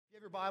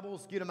Save your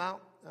Bibles, get them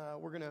out.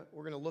 We're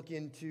gonna look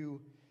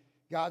into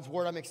God's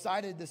Word. I'm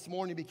excited this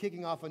morning to be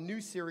kicking off a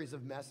new series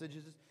of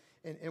messages,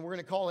 and we're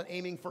gonna call it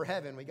 "Aiming for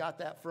Heaven." We got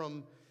that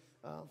from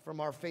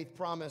our Faith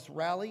Promise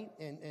rally,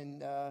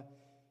 and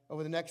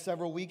over the next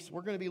several weeks,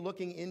 we're going to be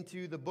looking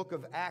into the book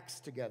of Acts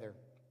together.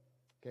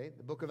 Okay,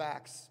 the book of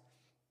Acts.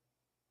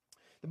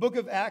 The book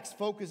of Acts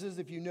focuses,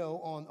 if you know,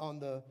 on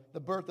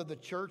the birth of the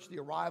church, the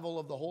arrival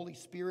of the Holy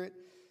Spirit.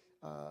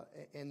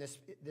 And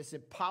this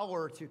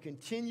power to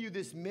continue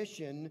this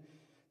mission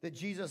that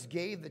Jesus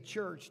gave the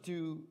church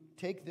to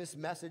take this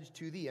message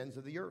to the ends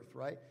of the earth,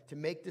 right? To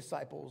make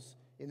disciples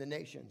in the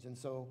nations. And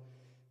so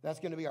that's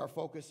going to be our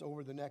focus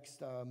over the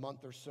next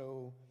month or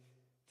so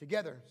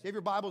together. Save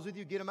your Bibles with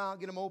you, get them out,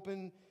 get them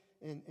open,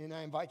 and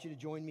I invite you to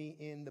join me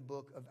in the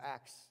book of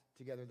Acts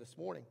together this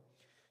morning.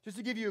 Just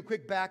to give you a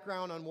quick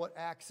background on what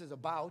Acts is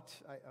about,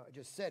 I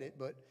just said it,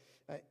 but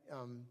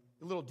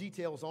little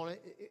details on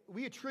it.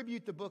 We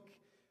attribute the book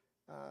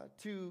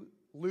to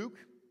Luke,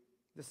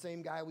 the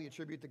same guy we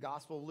attribute the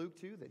Gospel of Luke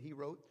to, that he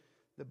wrote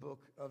the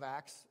book of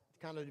Acts,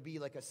 kind of to be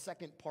like a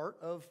second part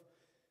of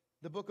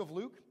the book of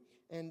Luke.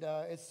 And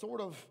it's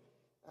sort of,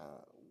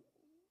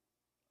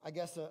 I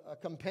guess, a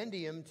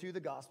compendium to the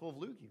Gospel of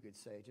Luke, you could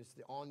say, just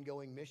the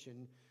ongoing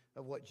mission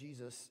of what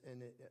Jesus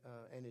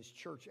and his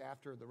church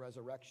after the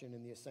resurrection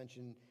and the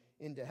ascension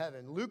into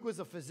heaven. Luke was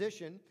a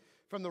physician.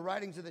 From the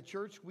writings of the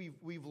church,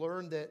 we've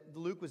learned that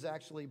Luke was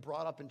actually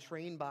brought up and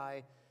trained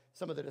by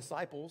some of the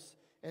disciples,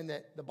 and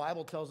that the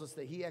Bible tells us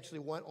that he actually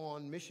went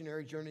on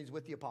missionary journeys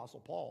with the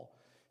Apostle Paul.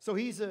 So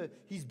he's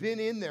been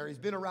in there. He's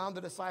been around the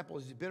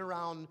disciples. He's been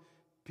around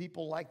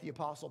people like the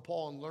Apostle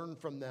Paul and learned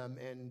from them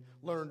and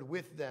learned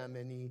with them,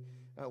 and he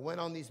went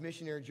on these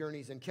missionary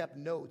journeys and kept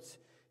notes.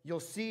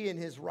 You'll see in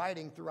his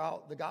writing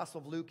throughout the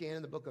Gospel of Luke and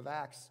in the book of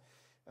Acts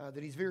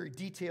that he's very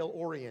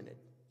detail-oriented.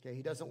 Okay,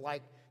 he doesn't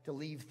like to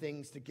leave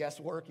things to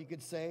guesswork, you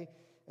could say.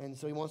 And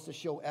so he wants to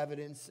show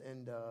evidence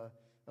and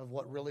of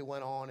what really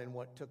went on and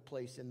what took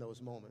place in those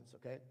moments,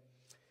 okay?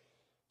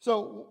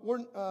 So we're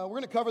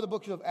going to cover the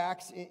book of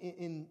Acts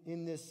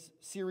in this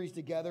series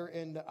together.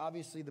 And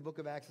obviously the book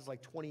of Acts is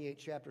like 28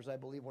 chapters, I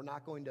believe. We're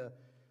not going to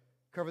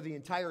cover the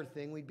entire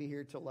thing. We'd be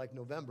here till like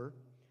November.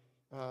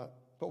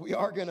 But we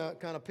are going to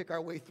kind of pick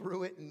our way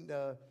through it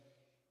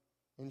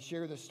and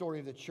share the story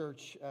of the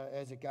church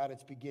as it got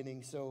its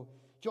beginning. So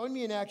join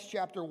me in Acts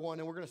chapter 1,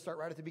 and we're going to start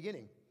right at the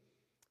beginning.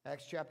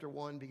 Acts chapter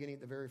 1, beginning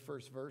at the very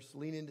first verse.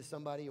 Lean into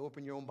somebody,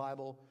 open your own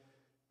Bible.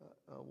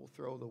 We'll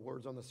throw the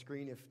words on the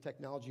screen if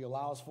technology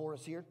allows for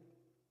us here.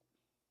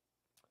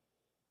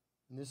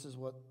 And this is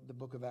what the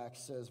book of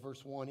Acts says,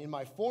 verse 1. In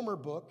my former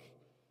book,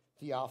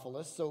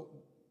 Theophilus, so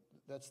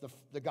that's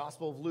the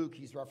Gospel of Luke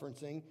he's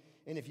referencing.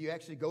 And if you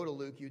actually go to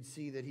Luke, you'd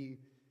see that he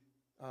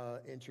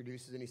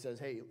introduces and he says,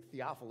 hey,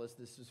 Theophilus,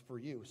 this is for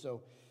you.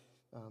 So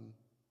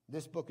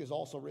this book is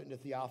also written to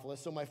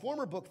Theophilus. So my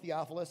former book,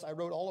 Theophilus, I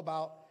wrote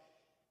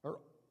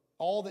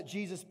all that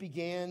Jesus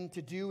began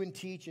to do and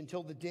teach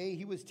until the day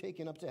he was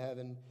taken up to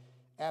heaven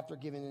after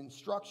giving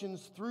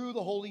instructions through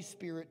the Holy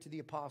Spirit to the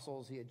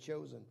apostles he had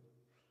chosen.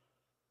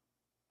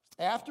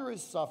 After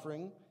his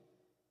suffering,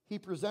 he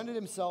presented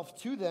himself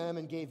to them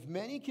and gave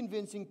many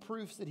convincing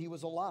proofs that he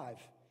was alive.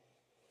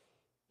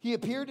 He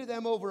appeared to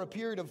them over a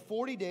period of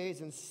 40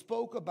 days and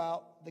spoke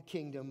about the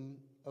kingdom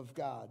of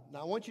God.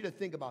 Now, I want you to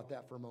think about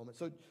that for a moment.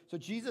 So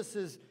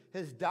Jesus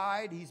has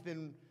died. He's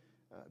been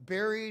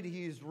buried.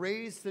 He's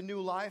raised to new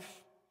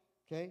life.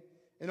 Okay?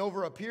 And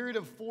over a period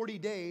of 40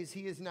 days,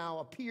 he has now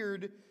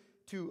appeared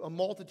to a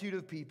multitude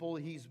of people.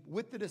 He's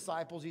with the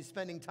disciples. He's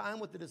spending time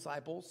with the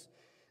disciples.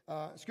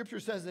 Scripture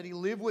says that he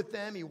lived with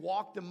them. He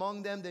walked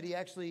among them, that he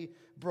actually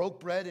broke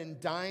bread and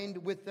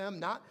dined with them.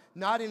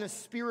 Not in a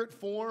spirit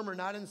form or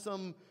not in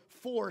some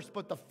force,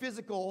 but the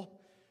physical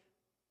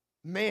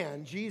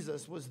man,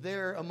 Jesus, was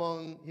there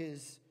among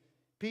his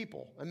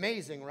people.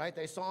 Amazing, right?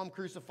 They saw him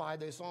crucified.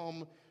 They saw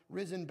him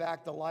risen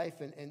back to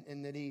life,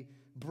 and that he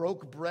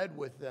broke bread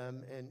with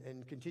them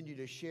and continued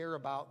to share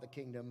about the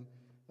kingdom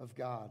of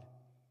God.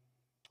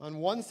 On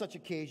one such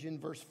occasion,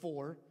 verse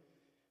 4,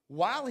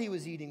 while he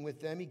was eating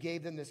with them, he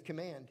gave them this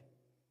command.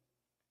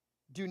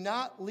 Do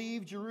not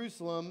leave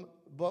Jerusalem,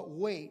 but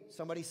wait.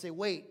 Somebody say,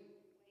 wait.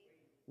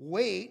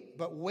 Wait,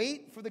 but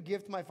wait for the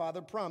gift my Father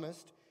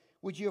promised,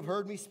 which you have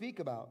heard me speak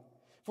about.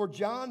 For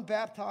John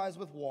baptized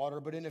with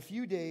water, but in a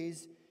few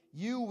days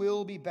you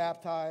will be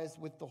baptized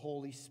with the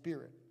Holy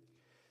Spirit.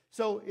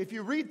 So if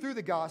you read through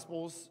the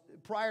Gospels,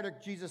 prior to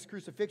Jesus'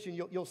 crucifixion,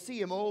 you'll see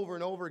him over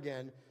and over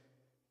again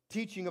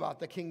teaching about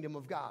the kingdom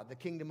of God, the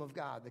kingdom of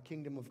God, the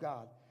kingdom of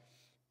God.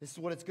 This is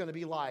what it's going to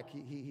be like.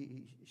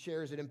 He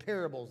shares it in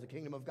parables. The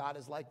kingdom of God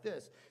is like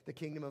this. The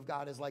kingdom of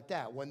God is like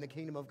that. When the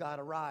kingdom of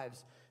God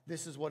arrives,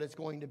 this is what it's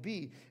going to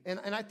be. And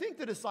I think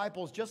the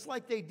disciples, just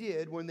like they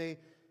did when they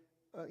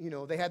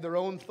had their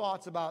own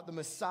thoughts about the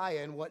Messiah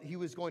and what he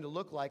was going to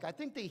look like, I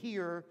think they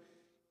hear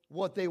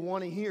what they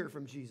want to hear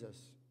from Jesus.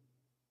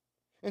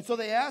 And so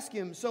they ask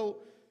him, so,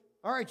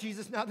 all right,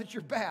 Jesus, now that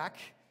you're back,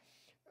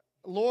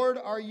 Lord,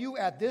 are you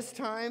at this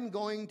time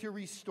going to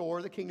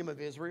restore the kingdom of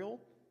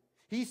Israel?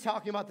 He's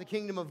talking about the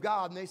kingdom of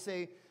God, and they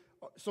say,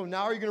 so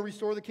now are you going to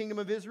restore the kingdom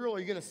of Israel? Are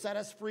you going to set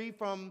us free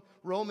from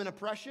Roman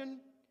oppression?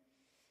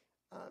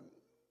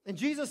 And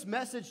Jesus'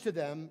 message to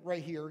them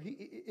right here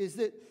is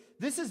that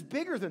this is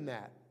bigger than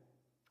that.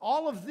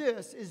 All of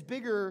this is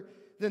bigger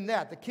than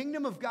that. The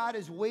kingdom of God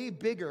is way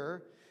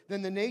bigger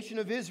than the nation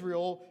of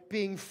Israel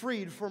being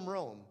freed from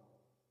Rome.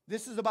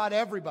 This is about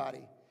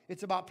everybody.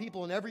 It's about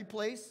people in every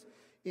place,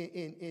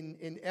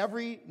 in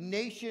every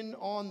nation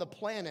on the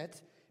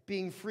planet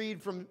being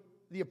freed from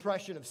the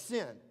oppression of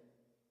sin.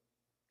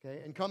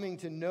 Okay, and coming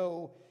to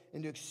know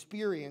and to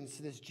experience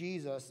this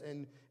Jesus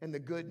and the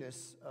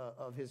goodness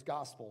of his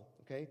gospel.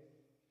 Okay,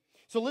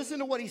 so listen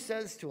to what he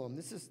says to them.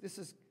 This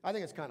is I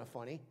think it's kind of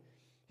funny.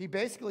 He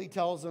basically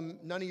tells them,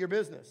 none of your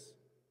business.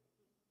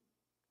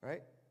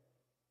 Right?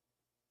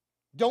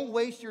 Don't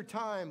waste your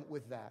time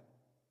with that.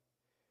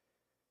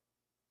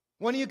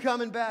 When are you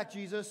coming back,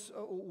 Jesus?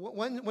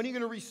 When are you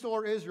going to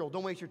restore Israel?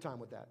 Don't waste your time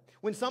with that.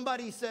 When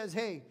somebody says,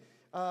 hey,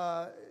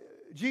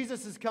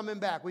 Jesus is coming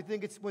back. We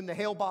think it's when the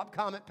Hale-Bopp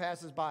comet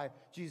passes by,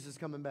 Jesus is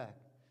coming back.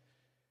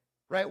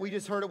 Right? We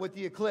just heard it with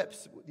the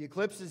eclipse. The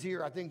eclipse is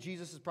here. I think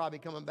Jesus is probably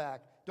coming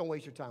back. Don't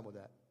waste your time with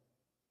that.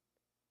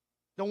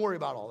 Don't worry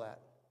about all that.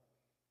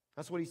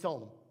 That's what he's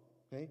telling them.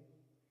 Okay?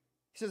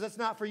 He says that's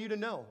not for you to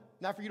know.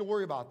 Not for you to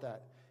worry about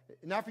that.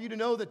 Not for you to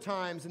know the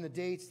times and the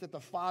dates that the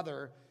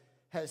Father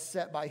has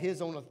set by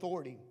his own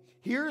authority.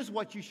 Here's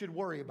what you should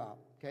worry about.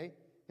 Okay?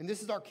 And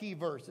this is our key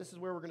verse. This is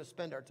where we're going to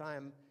spend our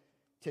time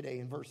today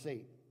in verse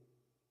 8.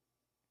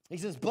 He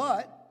says,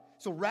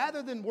 so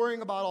rather than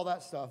worrying about all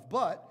that stuff,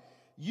 but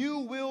you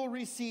will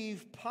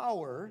receive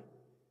power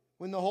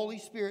when the Holy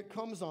Spirit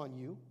comes on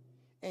you,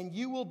 and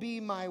you will be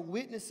my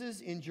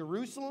witnesses in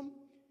Jerusalem,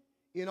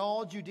 in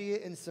all Judea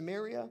and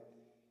Samaria,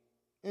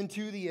 and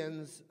to the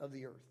ends of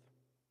the earth.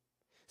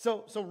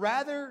 So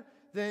rather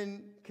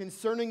than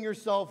concerning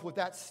yourself with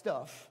that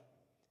stuff,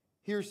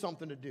 here's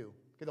something to do.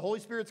 Okay, the Holy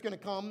Spirit's going to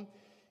come.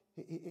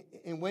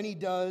 And when he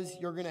does,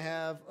 you're going to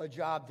have a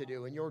job to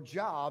do. And your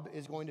job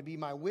is going to be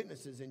my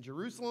witnesses in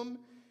Jerusalem,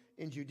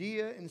 in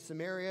Judea, in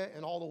Samaria,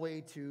 and all the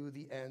way to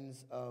the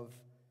ends of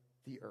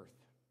the earth.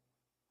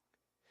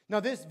 Now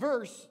this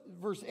verse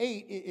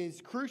 8, is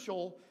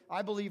crucial,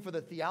 I believe, for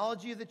the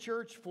theology of the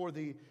church, for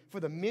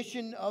the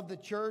mission of the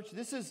church.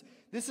 This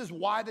is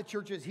why the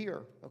church is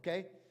here,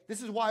 okay?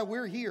 This is why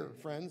we're here,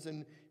 friends,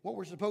 and what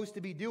we're supposed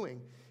to be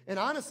doing. And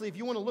honestly, if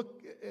you want to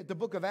look at the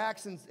book of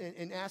Acts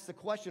and ask the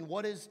question,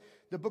 what is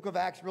the book of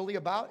Acts really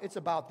about? It's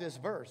about this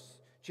verse,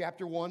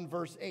 chapter 1,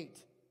 verse 8.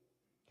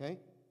 Okay?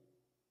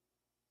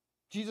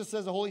 Jesus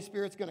says the Holy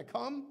Spirit's going to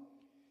come.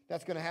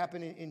 That's going to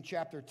happen in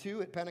chapter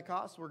 2 at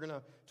Pentecost. We're going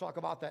to talk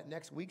about that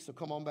next week, so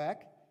come on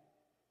back.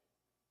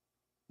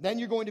 Then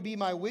you're going to be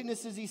my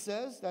witnesses, he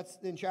says. That's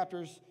in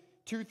chapters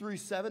 2 through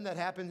 7, that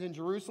happens in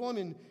Jerusalem.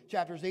 In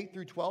chapters 8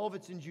 through 12,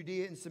 it's in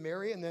Judea and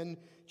Samaria. And then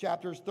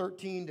chapters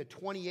 13 to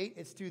 28,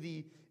 it's to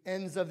the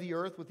ends of the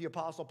earth, with the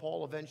Apostle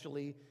Paul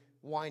eventually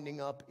winding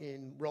up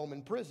in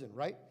Roman prison,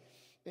 right?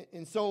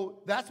 And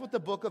so that's what the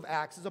book of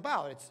Acts is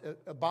about. It's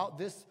about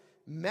this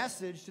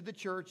message to the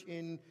church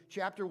in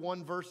chapter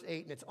 1, verse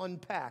 8, and it's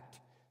unpacked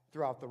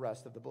throughout the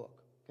rest of the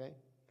book, okay?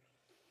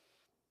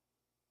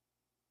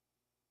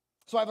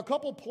 So I have a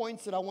couple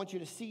points that I want you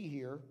to see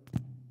here.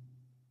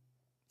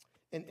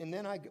 And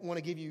then I want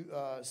to give you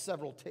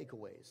several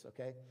takeaways,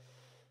 okay?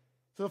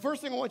 So the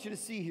first thing I want you to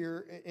see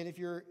here, and if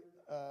you're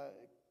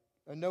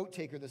a note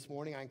taker this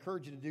morning, I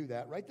encourage you to do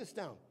that. Write this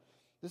down.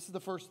 This is the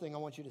first thing I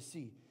want you to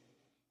see.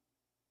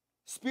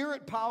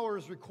 Spirit power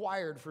is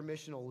required for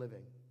missional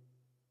living.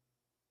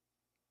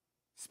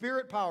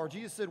 Spirit power.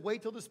 Jesus said,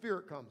 wait till the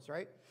Spirit comes,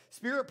 right?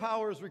 Spirit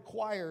power is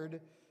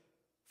required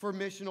for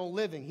missional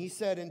living. He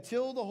said,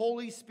 until the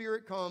Holy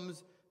Spirit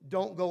comes,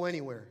 don't go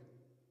anywhere.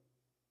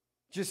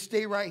 Just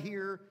stay right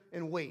here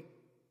and wait.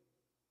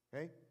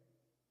 Okay?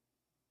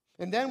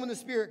 And then when the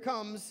Spirit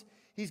comes,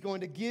 he's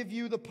going to give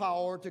you the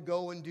power to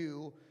go and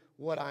do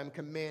what I'm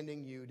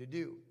commanding you to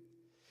do.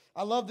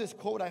 I love this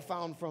quote I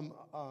found from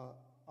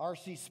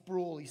R.C.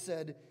 Sproul. He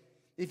said,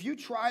 if you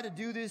try to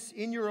do this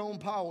in your own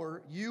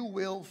power, you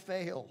will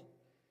fail.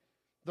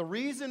 The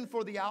reason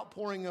for the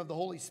outpouring of the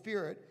Holy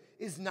Spirit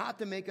is not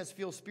to make us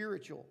feel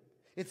spiritual.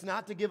 It's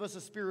not to give us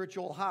a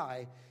spiritual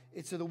high.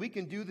 It's so that we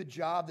can do the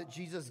job that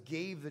Jesus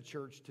gave the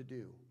church to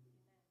do.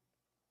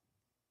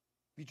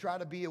 If you try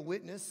to be a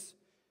witness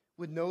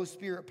with no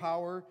Spirit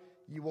power,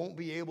 you won't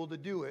be able to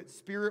do it.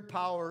 Spirit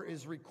power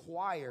is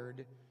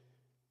required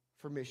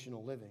for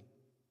missional living.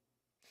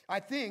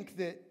 I think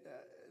that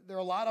there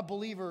are a lot of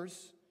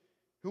believers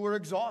who are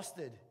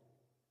exhausted,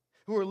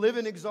 who are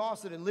living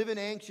exhausted and living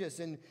anxious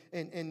and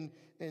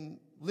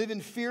living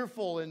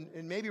fearful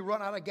and maybe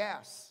run out of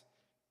gas.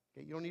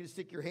 Okay, you don't need to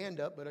stick your hand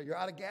up, but you're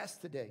out of gas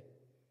today.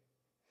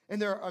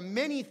 And there are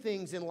many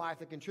things in life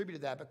that contribute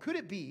to that. But could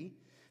it be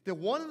that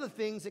one of the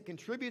things that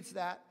contributes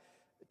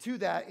to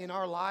that in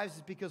our lives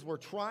is because we're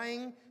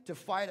trying to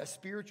fight a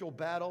spiritual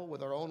battle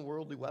with our own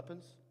worldly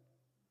weapons?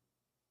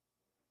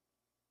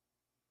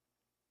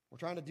 We're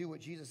trying to do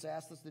what Jesus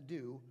asked us to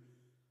do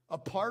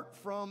apart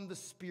from the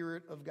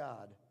Spirit of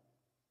God.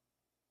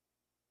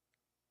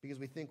 Because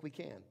we think we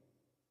can.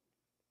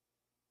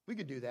 We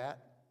could do that.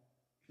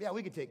 Yeah,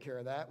 we could take care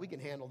of that. We can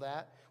handle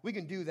that. We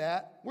can do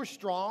that. We're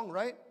strong,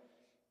 right?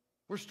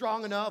 We're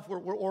strong enough. We're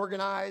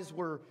organized.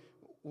 We're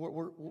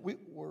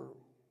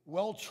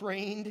well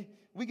trained.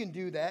 We can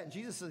do that. And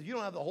Jesus says, if you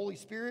don't have the Holy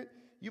Spirit,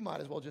 you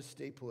might as well just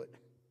stay put.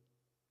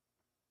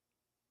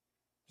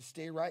 Just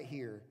stay right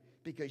here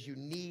because you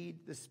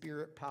need the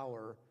Spirit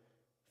power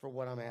for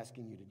what I'm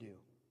asking you to do.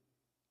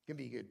 You can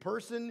be a good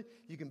person.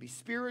 You can be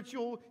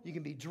spiritual. You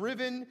can be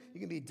driven. You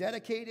can be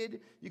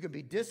dedicated. You can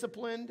be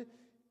disciplined.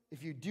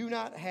 If you do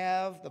not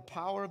have the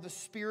power of the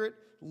Spirit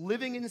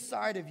living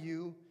inside of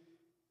you,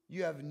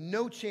 you have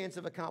no chance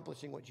of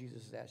accomplishing what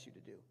Jesus has asked you to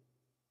do.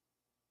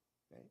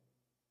 Okay?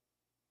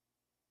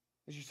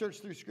 As you search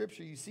through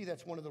Scripture, you see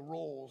that's one of the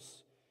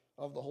roles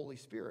of the Holy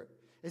Spirit,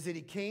 is that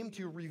he came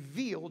to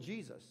reveal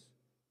Jesus.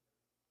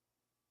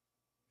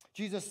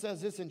 Jesus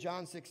says this in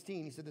John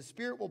 16. He said, the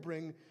Spirit will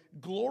bring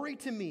glory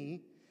to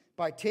me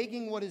by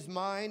taking what is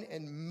mine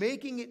and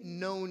making it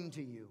known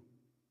to you.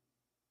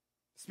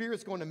 The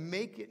Spirit's going to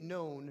make it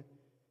known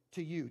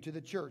to you, to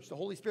the church. The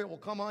Holy Spirit will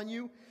come on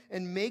you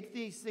and make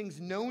these things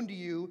known to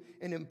you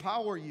and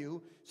empower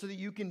you so that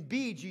you can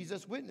be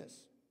Jesus'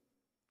 witness.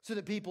 So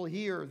that people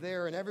here,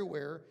 there, and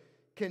everywhere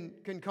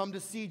can come to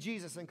see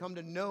Jesus and come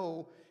to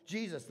know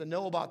Jesus, to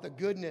know about the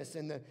goodness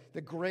and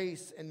the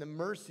grace and the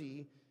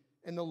mercy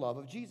and the love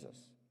of Jesus.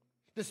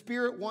 The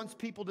Spirit wants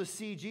people to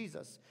see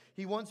Jesus.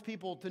 He wants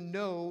people to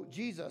know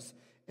Jesus.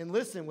 And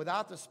listen,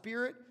 without the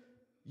Spirit,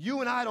 you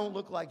and I don't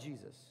look like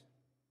Jesus.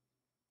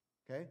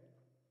 Okay?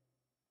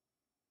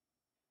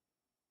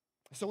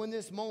 So in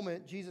this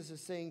moment, Jesus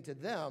is saying to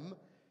them,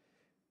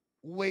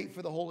 wait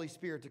for the Holy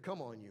Spirit to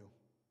come on you.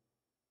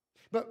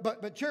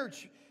 But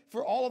church,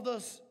 for all of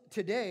us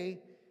today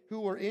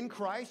who are in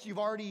Christ, you've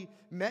already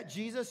met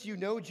Jesus, you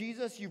know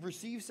Jesus, you've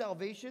received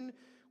salvation.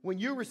 When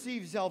you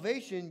receive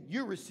salvation,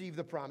 you receive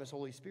the promised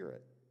Holy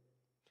Spirit.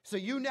 So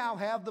you now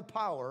have the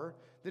power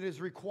that is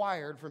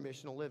required for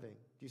missional living.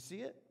 Do you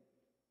see it?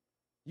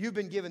 You've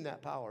been given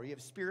that power. You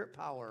have Spirit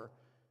power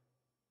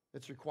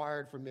that's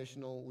required for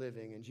missional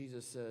living. And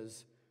Jesus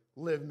says,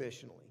 live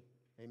missionally.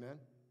 Amen?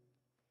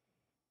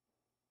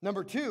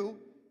 Number two,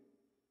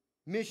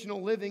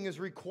 missional living is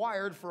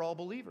required for all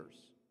believers.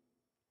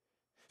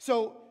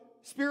 So,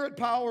 Spirit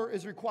power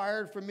is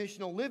required for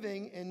missional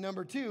living. And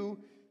number two,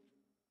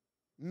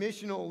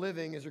 missional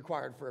living is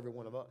required for every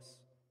one of us.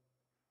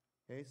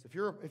 Okay,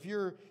 so if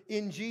you're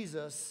in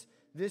Jesus,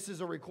 this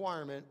is a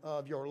requirement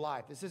of your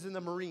life. This isn't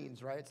the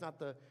Marines, right? It's not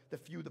the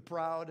few, the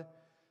proud.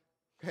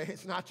 Okay,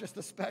 it's not just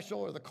the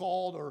special or the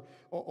called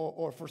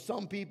or for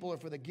some people or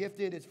for the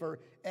gifted. It's for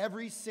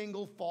every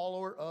single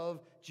follower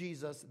of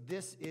Jesus.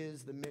 This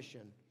is the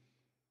mission.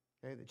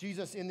 Okay, that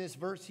Jesus in this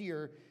verse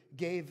here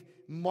gave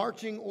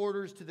marching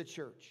orders to the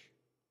church.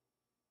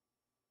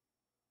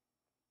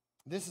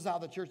 This is how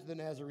the Church of the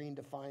Nazarene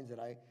defines it.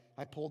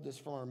 I pulled this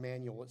from our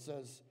manual. It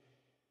says,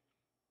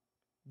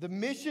 the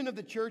mission of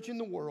the church in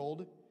the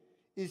world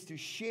is to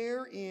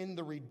share in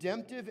the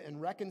redemptive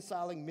and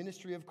reconciling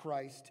ministry of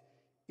Christ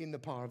in the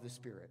power of the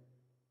Spirit.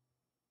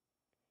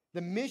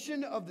 The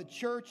mission of the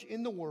church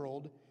in the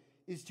world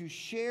is to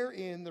share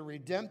in the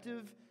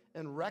redemptive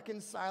and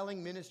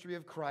reconciling ministry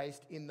of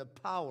Christ in the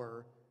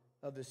power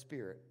of the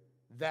Spirit.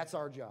 That's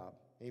our job.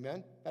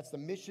 Amen? That's the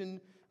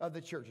mission of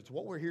the church. It's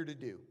what we're here to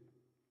do.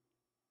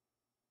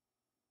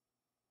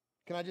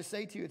 Can I just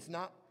say to you, it's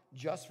not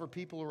just for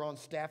people who are on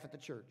staff at the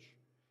church.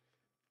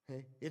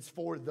 Okay? It's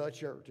for the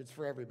church. It's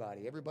for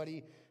everybody.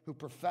 Everybody who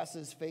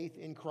professes faith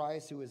in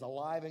Christ, who is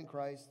alive in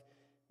Christ,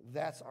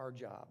 that's our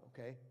job,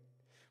 okay?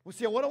 Well,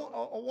 see, I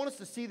want us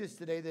to see this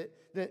today,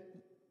 that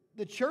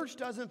the church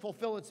doesn't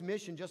fulfill its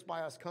mission just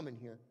by us coming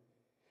here.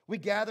 We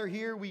gather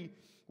here, we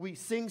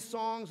sing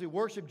songs, we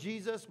worship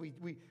Jesus,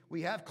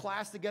 we have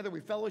class together, we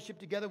fellowship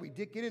together, we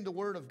get into the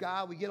Word of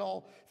God, we get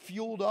all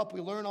fueled up,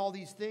 we learn all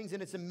these things,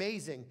 and it's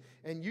amazing.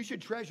 And you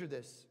should treasure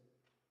this,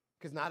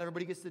 because not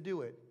everybody gets to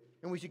do it.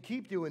 And we should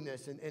keep doing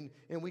this,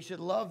 and we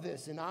should love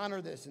this and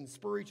honor this and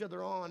spur each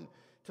other on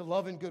to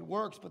love and good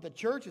works. But the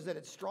church is at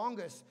its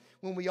strongest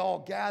when we all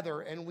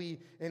gather and we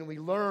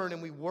learn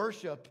and we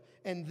worship,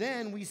 and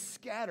then we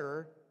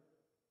scatter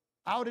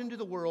out into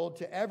the world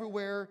to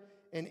everywhere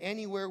and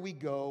anywhere we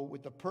go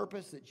with the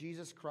purpose that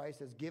Jesus Christ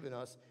has given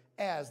us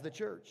as the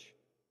church,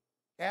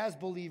 as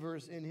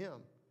believers in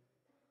Him.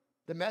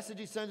 The message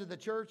He sent to the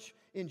church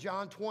in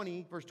John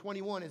 20, verse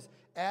 21 is,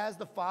 as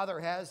the Father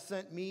has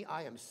sent me,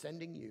 I am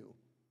sending you.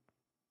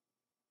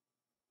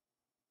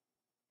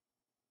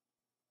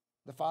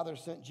 The Father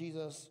sent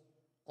Jesus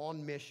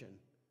on mission.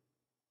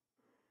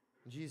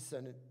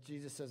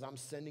 Jesus says, I'm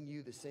sending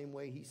you the same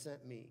way He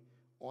sent me,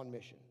 on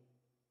mission.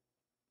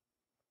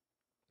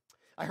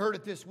 I heard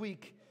it this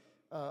week.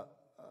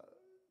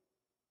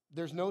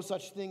 There's no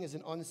such thing as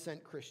an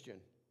unsent Christian.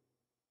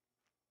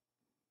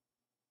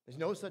 There's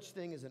no such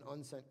thing as an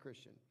unsent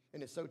Christian.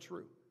 And it's so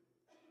true.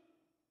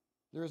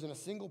 There isn't a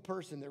single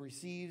person that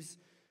receives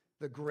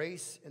the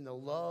grace and the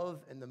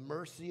love and the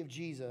mercy of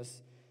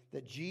Jesus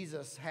that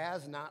Jesus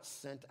has not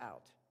sent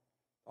out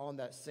on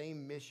that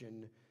same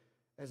mission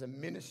as a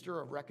minister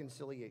of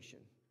reconciliation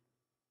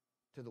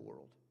to the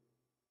world.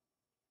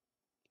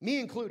 Me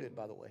included,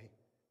 by the way.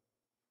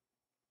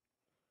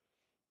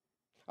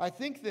 I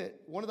think that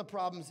one of the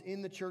problems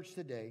in the church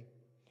today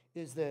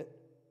is that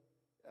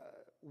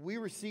we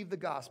receive the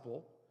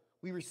gospel,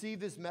 we receive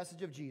this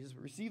message of Jesus,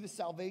 we receive the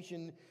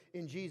salvation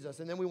in Jesus,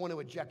 and then we want to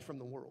eject from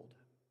the world.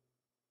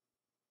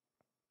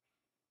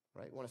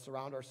 Right? We want to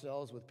surround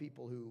ourselves with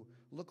people who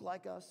look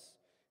like us,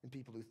 and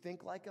people who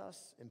think like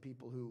us, and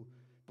people who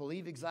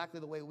believe exactly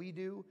the way we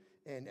do,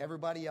 and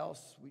everybody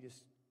else, we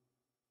just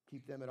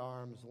keep them at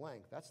arm's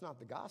length. That's not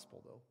the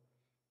gospel, though.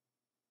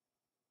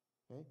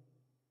 Okay?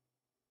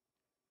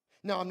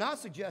 Now, I'm not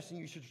suggesting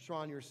you should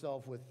surround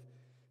yourself with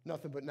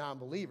nothing but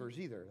non-believers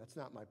either. That's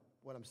not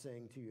what I'm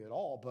saying to you at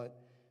all. But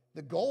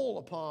the goal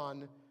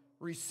upon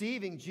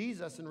receiving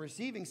Jesus and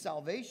receiving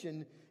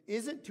salvation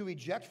isn't to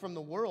eject from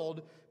the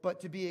world,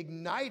 but to be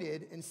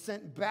ignited and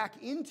sent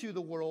back into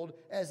the world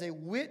as a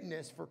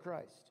witness for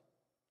Christ.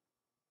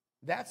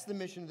 That's the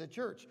mission of the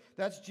church.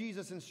 That's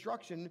Jesus'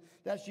 instruction.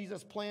 That's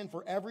Jesus' plan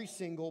for every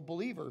single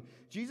believer.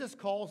 Jesus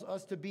calls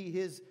us to be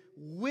his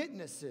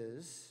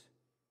witnesses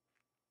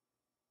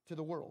to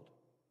the world.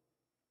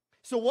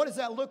 So what does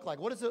that look like?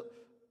 What does it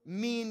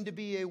mean to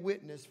be a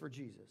witness for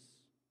Jesus?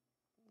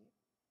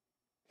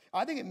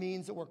 I think it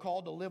means that we're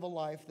called to live a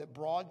life that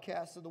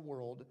broadcasts to the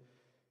world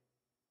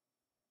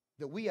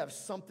that we have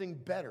something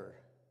better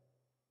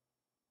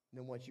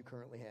than what you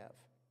currently have.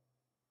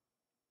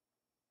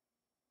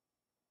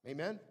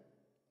 Amen?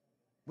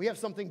 We have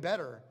something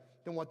better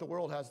than what the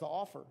world has to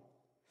offer.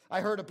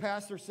 I heard a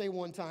pastor say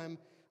one time,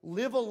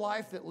 live a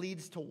life that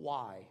leads to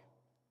why.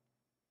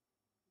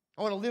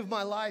 I want to live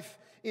my life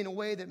in a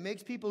way that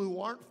makes people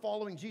who aren't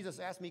following Jesus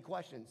ask me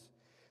questions.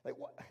 Like,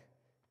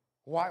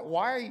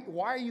 why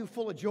are you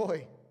full of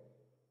joy?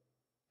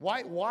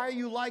 Why are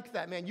you like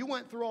that, man? You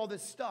went through all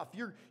this stuff.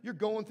 You're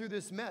going through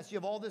this mess. You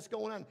have all this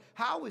going on.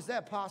 How is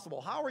that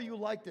possible? How are you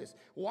like this?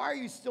 Why are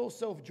you still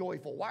so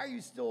joyful? Why are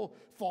you still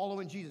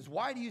following Jesus?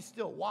 Why?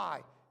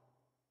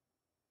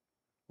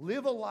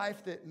 Live a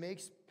life that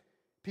makes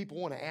people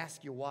want to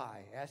ask you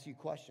why, ask you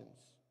questions.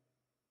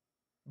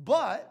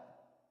 But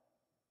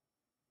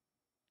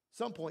at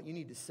some point, you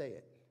need to say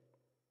it.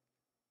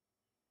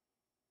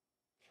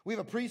 We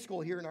have a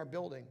preschool here in our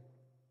building.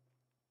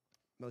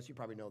 Most of you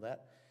probably know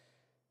that.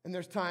 And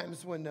there's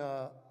times when,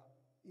 the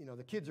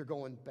kids are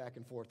going back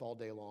and forth all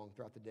day long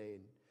throughout the day.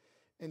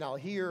 And I'll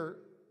hear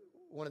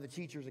one of the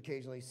teachers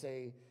occasionally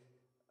say,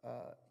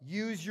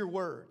 use your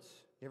words.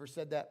 You ever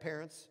said that,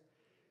 parents?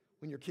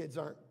 When your kids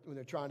when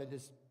they're trying to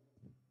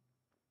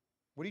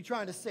what are you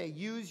trying to say?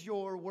 Use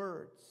your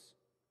words.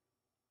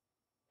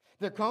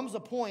 There comes a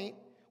point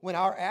when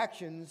our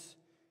actions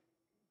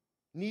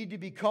need to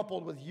be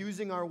coupled with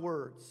using our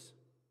words.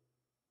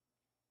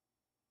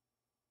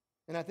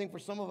 And I think for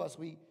some of us,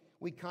 we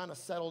kind of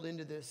settled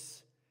into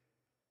this,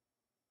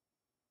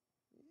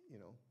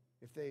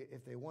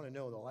 if they want to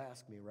know, they'll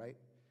ask me, right?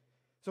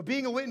 So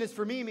being a witness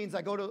for me means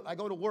I go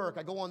to work,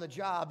 I go on the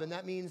job, and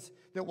that means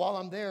that while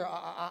I'm there,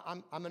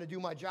 I'm going to do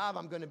my job.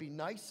 I'm going to be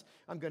nice.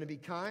 I'm going to be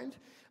kind.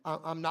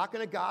 I'm not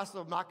going to gossip.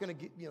 I'm not going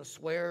to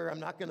swear. I'm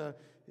not going to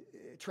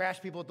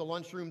trash people at the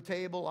lunchroom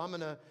table.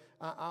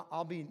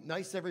 I'll be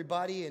nice to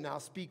everybody, and I'll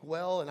speak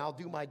well, and I'll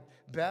do my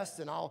best,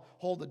 and I'll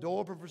hold the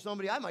door open for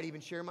somebody. I might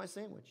even share my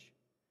sandwich.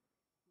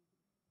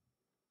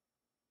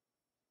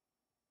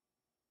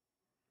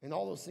 And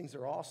all those things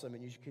are awesome,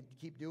 and you should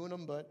keep doing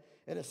them, but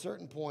at a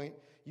certain point,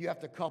 you have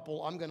to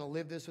couple, I'm going to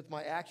live this with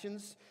my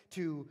actions,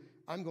 to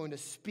I'm going to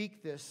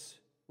speak this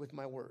with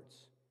my words,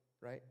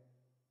 right?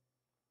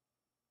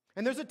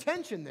 And there's a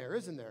tension there,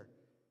 isn't there?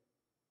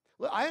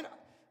 Well,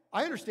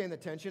 I understand the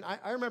tension.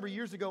 I remember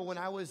years ago when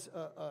I was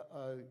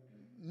a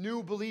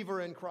new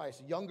believer in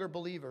Christ, a younger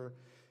believer,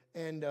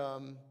 and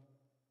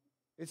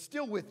it's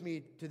still with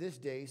me to this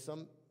day,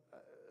 to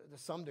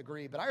some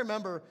degree. But I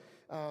remember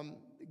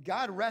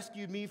God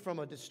rescued me from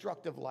a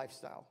destructive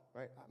lifestyle,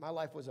 right? My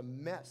life was a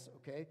mess,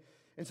 okay?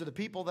 And so the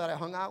people that I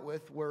hung out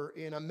with were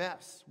in a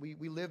mess. We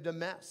lived a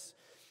mess.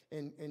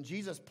 And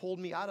Jesus pulled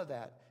me out of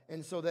that.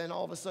 And so then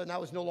all of a sudden I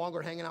was no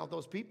longer hanging out with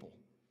those people.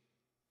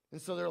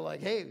 And so they're like,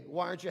 hey,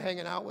 why aren't you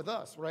hanging out with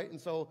us, right? And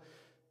so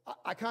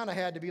I kind of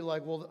had to be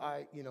like, well,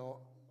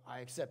 I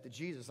accepted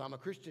Jesus. I'm a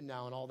Christian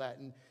now and all that.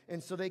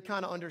 And so they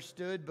kind of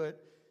understood,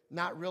 but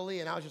not really.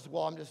 And I was just,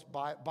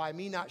 by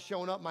me not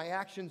showing up, my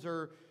actions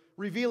are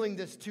revealing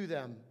this to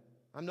them.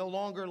 I'm no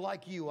longer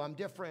like you. I'm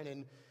different.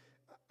 And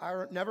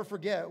I never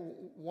forget,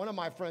 one of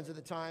my friends at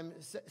the time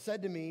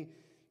said to me,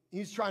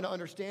 he's trying to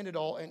understand it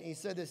all, and he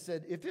said,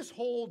 if this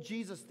whole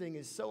Jesus thing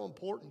is so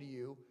important to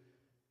you,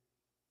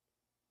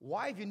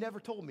 why have you never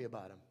told me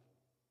about him?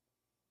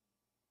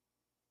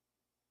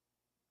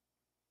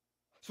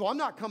 So I'm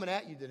not coming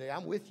at you today.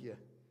 I'm with you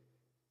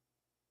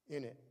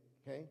in it,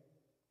 okay?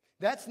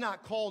 That's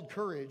not called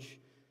courage.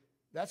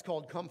 That's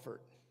called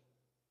comfort.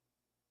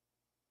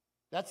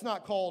 That's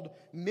not called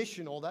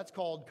missional. That's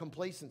called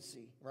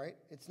complacency, right?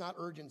 It's not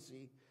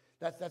urgency.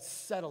 That's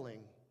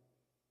settling.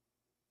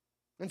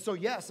 And so,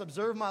 yes,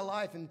 observe my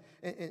life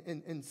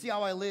and see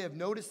how I live.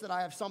 Notice that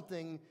I have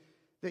something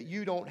that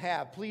you don't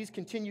have. Please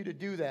continue to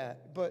do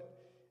that. But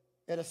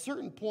at a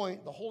certain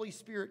point, the Holy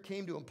Spirit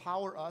came to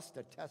empower us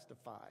to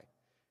testify.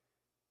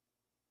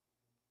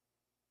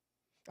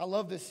 I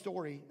love this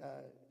story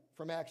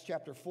from Acts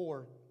chapter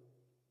 4.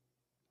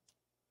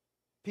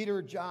 Peter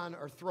and John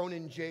are thrown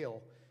in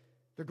jail.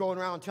 They're going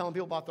around telling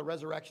people about the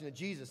resurrection of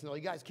Jesus. And they're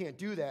like, you guys can't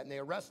do that. And they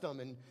arrest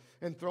them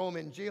and throw them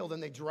in jail. Then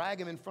they drag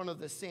him in front of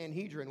the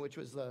Sanhedrin, which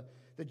was the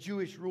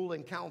Jewish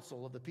ruling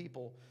council of the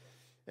people.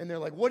 And they're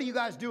like, what are you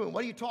guys doing?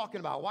 What are you talking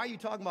about? Why are you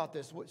talking about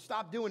this?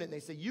 Stop doing it. And they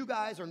say, you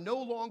guys are no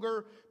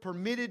longer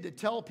permitted to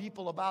tell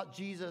people about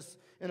Jesus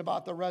and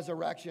about the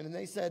resurrection. And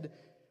they said,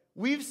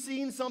 we've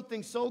seen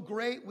something so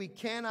great we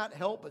cannot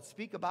help but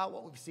speak about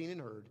what we've seen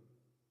and heard.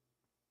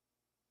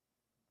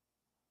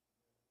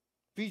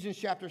 Ephesians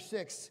chapter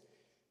 6,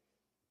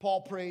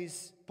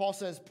 Paul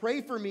says,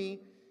 pray for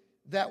me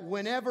that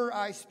whenever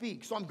I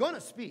speak, so I'm going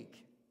to speak,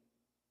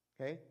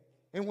 okay?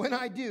 And when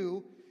I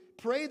do,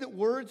 pray that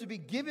words would be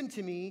given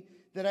to me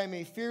that I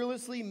may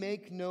fearlessly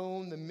make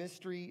known the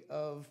mystery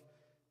of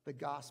the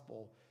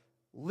gospel.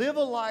 Live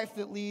a life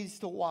that leads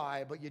to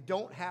why, but you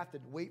don't have to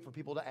wait for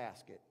people to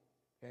ask it,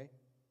 okay?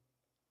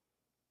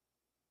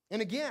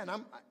 And again,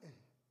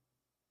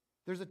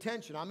 there's a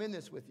tension. I'm in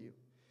this with you.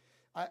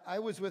 I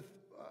was with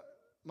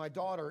my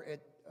daughter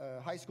at a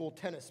high school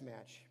tennis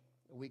match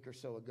a week or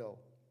so ago.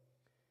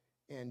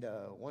 And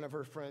one of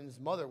her friends'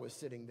 mother was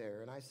sitting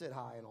there, and I said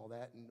hi and all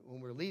that. And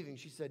when we were leaving,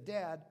 she said,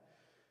 Dad,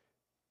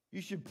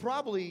 you should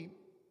probably,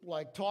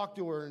 talk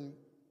to her and,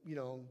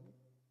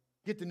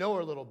 get to know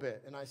her a little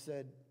bit. And I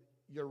said,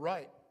 you're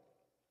right.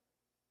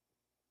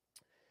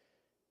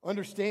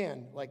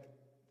 Understand,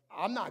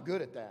 I'm not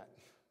good at that.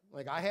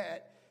 I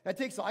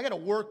got to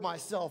work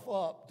myself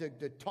up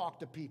to talk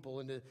to people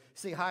and to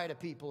say hi to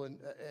people.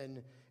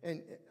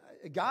 And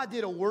God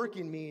did a work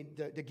in me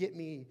to get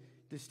me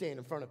to stand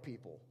in front of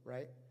people,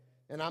 right?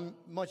 And I'm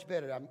much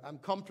better. I'm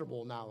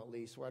comfortable now, at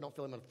least, where I don't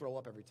feel I'm going to throw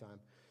up every time.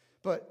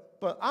 But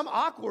I'm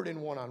awkward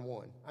in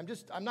one-on-one.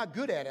 I'm not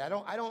good at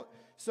it.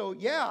 So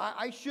yeah,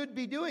 I should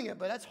be doing it,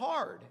 but that's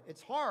hard.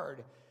 It's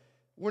hard.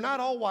 We're not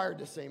all wired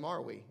the same,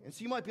 are we? And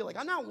so you might be like,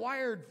 I'm not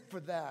wired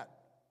for that.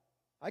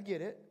 I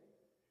get it.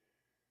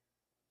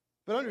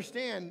 But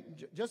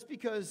understand, just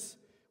because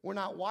we're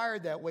not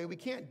wired that way, we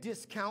can't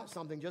discount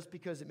something just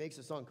because it makes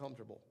us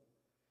uncomfortable.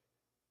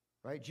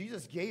 Right?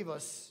 Jesus gave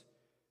us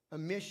a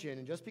mission,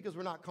 and just because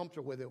we're not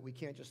comfortable with it, we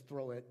can't just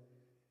throw it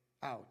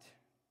out.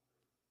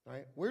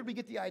 Right? Where did we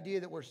get the idea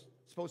that we're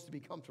supposed to be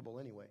comfortable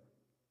anyway?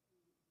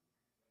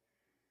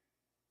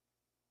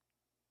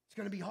 It's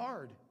going to be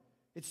hard.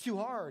 It's too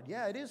hard.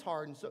 Yeah, it is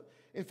hard. And so,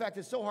 in fact,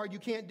 it's so hard you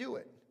can't do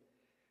it.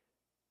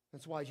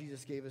 That's why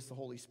Jesus gave us the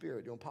Holy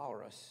Spirit to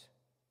empower us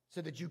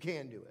so that you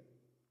can do it.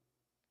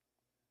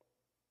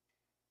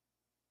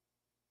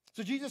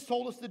 So Jesus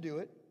told us to do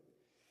it,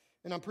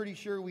 and I'm pretty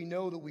sure we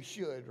know that we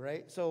should,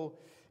 right? So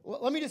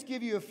let me just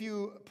give you a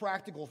few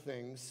practical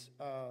things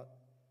to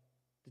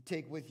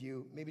take with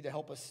you, maybe to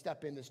help us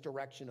step in this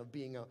direction of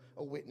being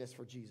a witness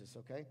for Jesus,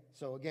 okay?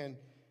 So again,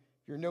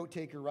 if you're a note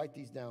taker, write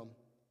these down.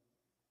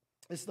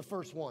 This is the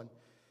first one.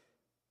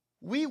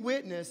 We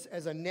witness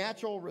as a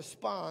natural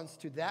response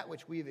to that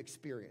which we have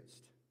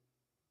experienced.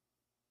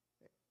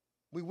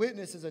 We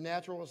witness as a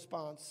natural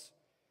response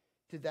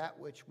to that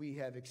which we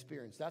have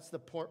experienced. That's the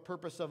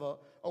purpose of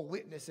a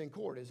witness in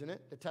court, isn't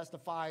it? To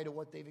testify to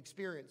what they've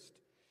experienced.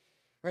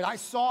 Right? I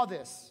saw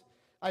this.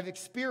 I've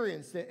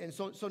experienced it, and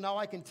so now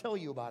I can tell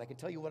you about it. I can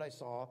tell you what I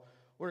saw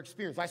or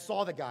experienced. I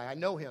saw the guy. I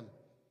know him.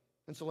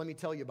 And so let me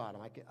tell you about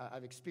him.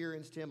 I've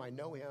experienced him. I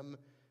know him.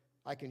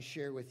 I can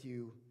share with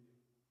you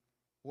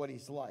what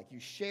he's like. You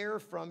share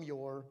from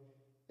your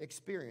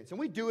experience. And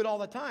we do it all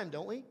the time,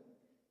 don't we?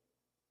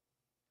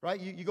 Right?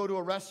 You go to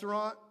a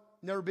restaurant,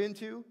 never been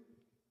to.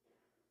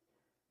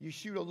 You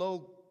shoot a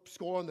low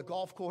score on the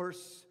golf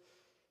course.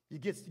 You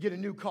get a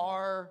new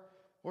car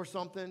or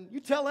something. You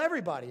tell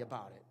everybody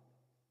about it.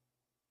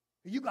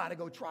 You got to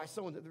go try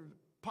someone. The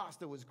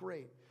pasta was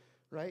great,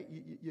 right?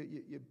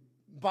 You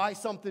buy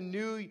something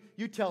new.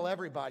 You tell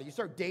everybody. You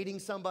start dating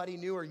somebody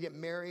new or you get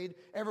married.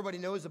 Everybody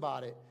knows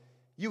about it.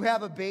 You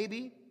have a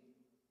baby.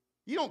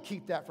 You don't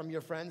keep that from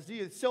your friends, do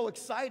you? It's so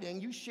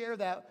exciting. You share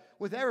that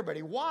with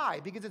everybody. Why?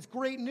 Because it's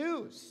great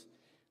news.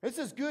 This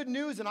is good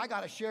news, and I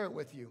got to share it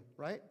with you,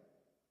 right?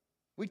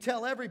 We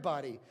tell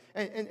everybody.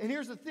 And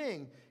here's the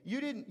thing. You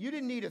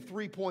didn't need a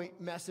 3-point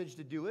message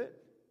to do it.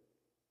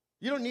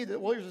 You don't need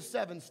here's the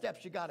 7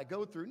 steps you got to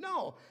go through.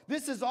 No,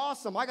 this is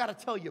awesome. I got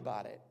to tell you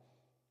about it.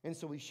 And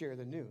so we share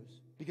the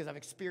news because I've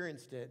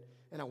experienced it,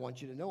 and I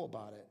want you to know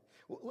about it.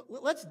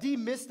 Let's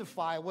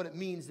demystify what it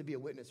means to be a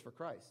witness for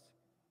Christ,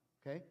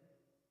 okay?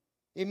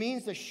 It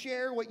means to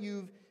share what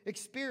you've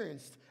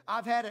experienced.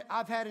 I've had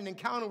an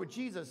encounter with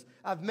Jesus.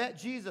 I've met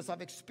Jesus.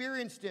 I've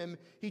experienced him.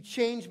 He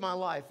changed my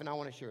life, and I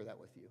want to share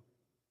that with you.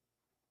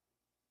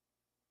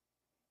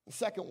 The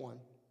second one,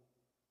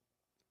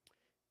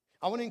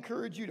 I want to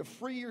encourage you to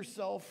free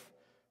yourself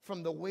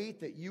from the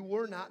weight that you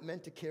were not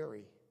meant to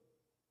carry.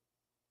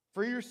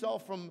 Free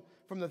yourself from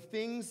the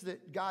things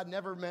that God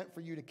never meant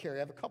for you to carry. I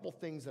have a couple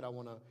things that I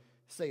want to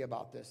say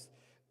about this.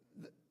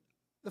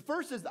 The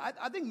first is,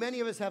 I think many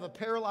of us have a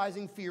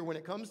paralyzing fear when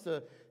it comes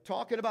to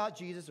talking about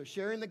Jesus or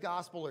sharing the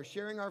gospel or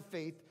sharing our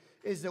faith,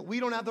 is that we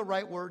don't have the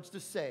right words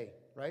to say,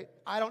 right?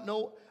 I don't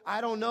know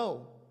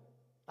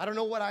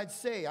what I'd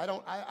say. I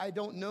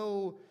don't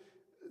know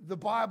the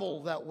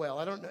Bible that well.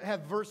 I don't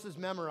have verses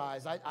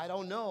memorized. I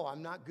don't know.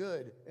 I'm not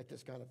good at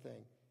this kind of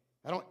thing.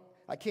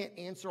 I can't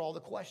answer all the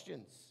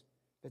questions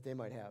that they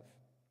might have.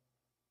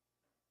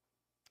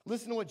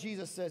 Listen to what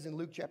Jesus says in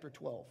Luke chapter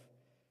 12.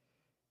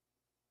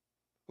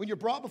 When you're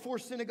brought before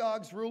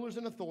synagogues, rulers,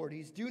 and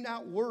authorities, do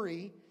not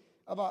worry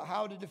about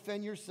how to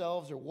defend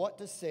yourselves or what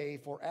to say,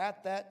 for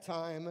at that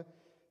time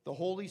the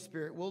Holy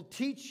Spirit will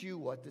teach you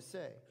what to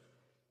say.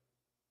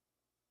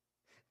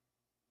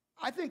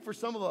 I think for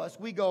some of us,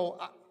 we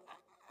go,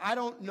 I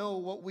don't know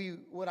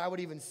what I would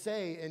even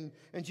say.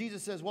 And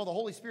Jesus says, well, the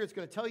Holy Spirit's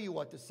going to tell you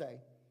what to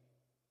say.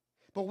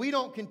 But we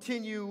don't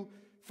continue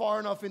far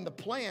enough in the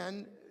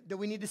plan that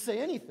we need to say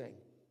anything.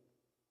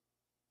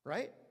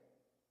 Right?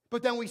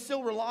 But then we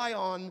still rely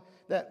on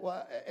that,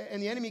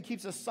 and the enemy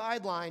keeps us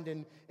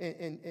sidelined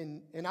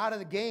and out of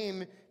the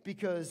game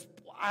because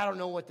I don't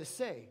know what to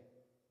say.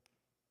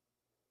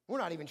 We're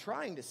not even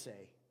trying to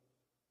say.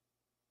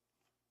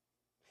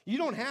 You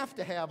don't have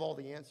to have all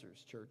the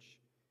answers, church.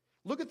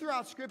 Look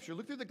throughout Scripture.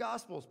 Look through the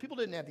Gospels. People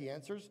didn't have the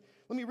answers.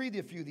 Let me read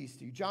a few of these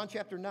to you. John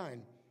chapter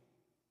 9.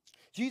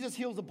 Jesus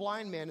heals a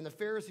blind man, and the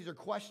Pharisees are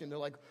questioning. They're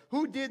like,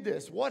 who did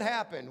this? What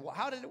happened?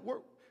 How did it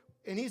work?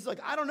 And he's like,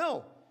 I don't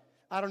know.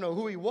 I don't know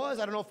who he was.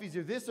 I don't know if he's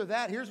this or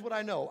that. Here's what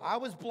I know. I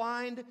was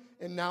blind,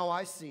 and now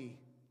I see.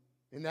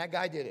 And that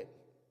guy did it.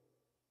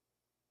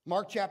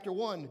 Mark chapter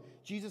 1,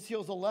 Jesus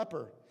heals a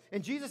leper.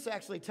 And Jesus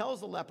actually tells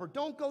the leper,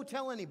 don't go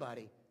tell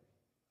anybody.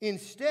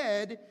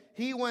 Instead,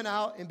 he went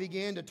out and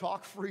began to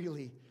talk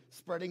freely,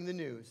 spreading the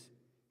news.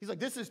 He's like,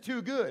 this is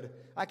too good.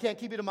 I can't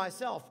keep it to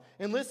myself.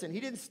 And listen, he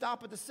didn't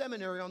stop at the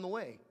seminary on the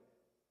way.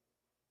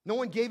 No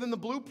one gave him the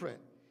blueprint.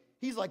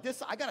 He's like,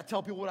 I got to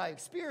tell people what I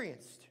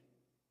experienced.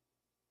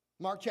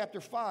 Mark chapter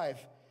 5,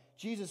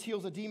 Jesus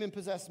heals a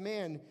demon-possessed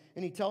man,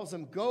 and he tells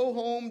him, go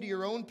home to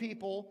your own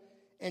people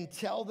and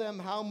tell them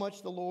how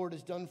much the Lord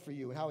has done for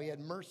you and how he had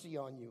mercy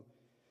on you.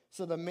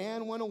 So the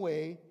man went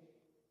away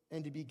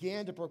and he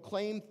began to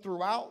proclaim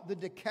throughout the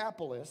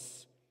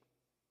Decapolis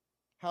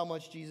how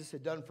much Jesus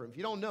had done for him. If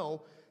you don't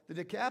know, the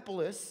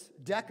Decapolis,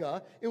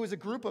 Deca, it was a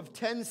group of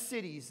 10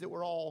 cities that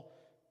were all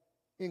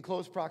in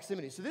close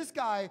proximity. So this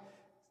guy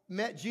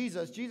met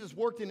Jesus. Jesus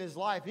worked in his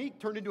life, and he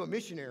turned into a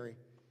missionary.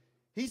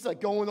 He's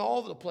like going all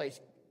over the place.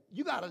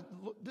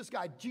 This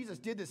guy, Jesus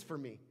did this for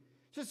me.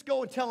 Just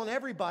go and telling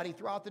everybody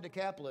throughout the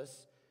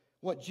Decapolis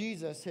what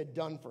Jesus had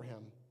done for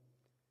him.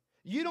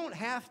 You don't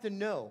have to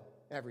know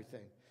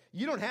everything.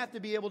 You don't have to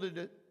be able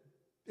to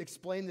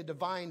explain the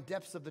divine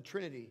depths of the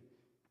Trinity,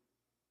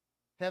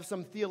 have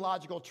some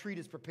theological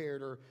treatise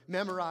prepared, or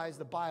memorize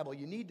the Bible.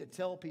 You need to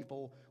tell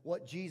people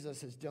what Jesus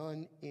has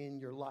done in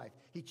your life.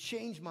 He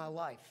changed my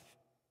life.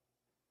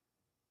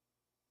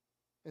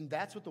 And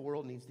that's what the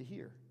world needs to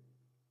hear.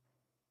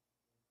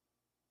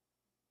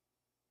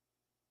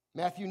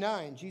 Matthew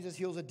 9, Jesus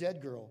heals a dead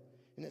girl.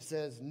 And it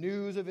says,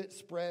 news of it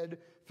spread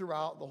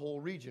throughout the whole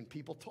region.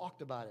 People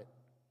talked about it.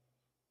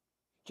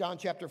 John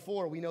chapter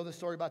 4, we know the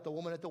story about the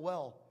woman at the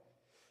well.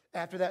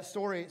 After that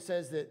story, it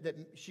says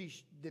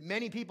that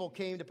many people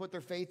came to put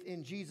their faith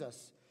in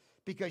Jesus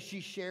because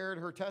she shared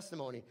her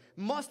testimony.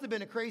 Must have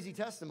been a crazy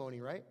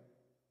testimony, right?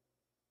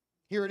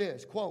 Here it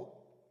is, quote,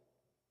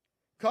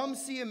 come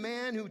see a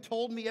man who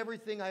told me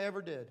everything I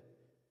ever did.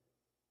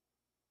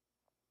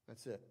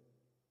 That's it.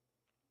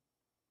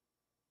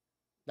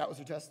 That was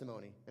her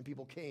testimony. And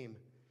people came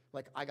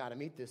like, I got to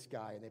meet this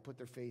guy. And they put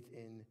their faith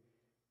in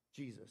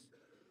Jesus.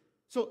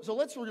 So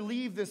let's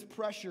relieve this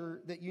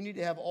pressure that you need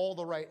to have all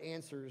the right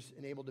answers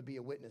and able to be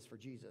a witness for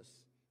Jesus.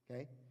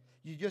 Okay?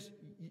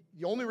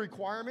 The only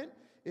requirement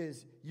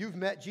is you've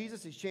met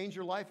Jesus, he's changed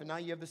your life, and now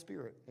you have the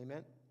Spirit.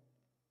 Amen?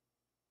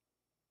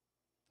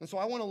 And so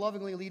I want to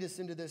lovingly lead us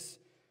into this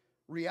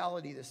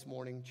reality this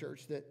morning,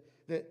 church,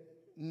 that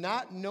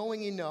not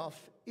knowing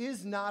enough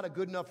is not a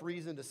good enough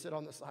reason to sit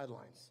on the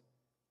sidelines.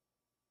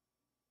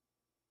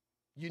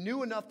 You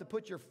knew enough to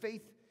put your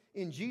faith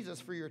in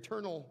Jesus for your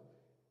eternal.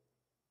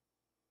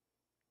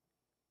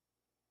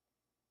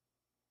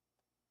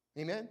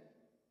 Amen?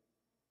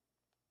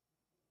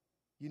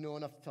 You know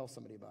enough to tell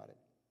somebody about it.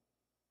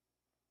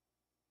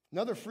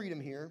 Another freedom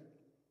here.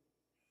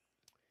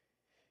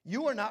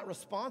 You are not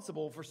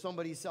responsible for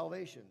somebody's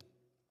salvation.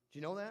 Do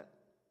you know that?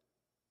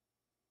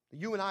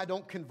 You and I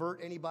don't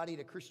convert anybody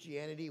to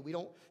Christianity. We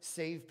don't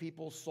save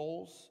people's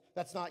souls.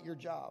 That's not your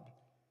job.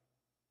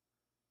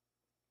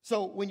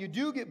 So when you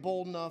do get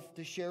bold enough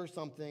to share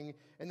something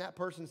and that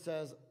person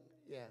says,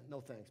 yeah, no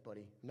thanks,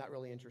 buddy. I'm not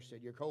really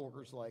interested. Your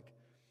coworker's like,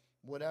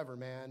 whatever,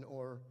 man.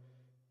 Or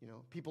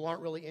People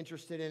aren't really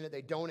interested in it.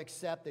 They don't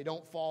accept. They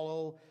don't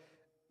follow.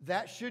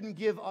 That shouldn't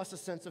give us a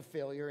sense of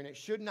failure, and it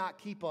should not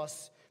keep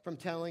us from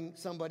telling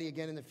somebody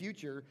again in the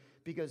future,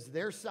 because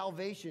their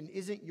salvation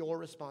isn't your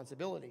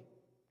responsibility,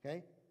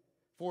 okay?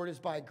 For it is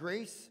by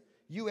grace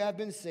you have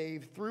been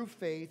saved through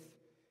faith.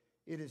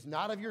 It is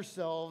not of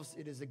yourselves.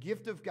 It is a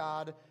gift of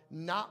God,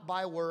 not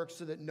by works,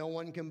 so that no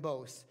one can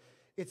boast.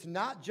 It's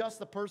not just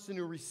the person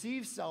who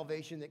receives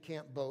salvation that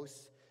can't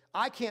boast.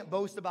 I can't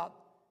boast about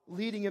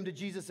leading him to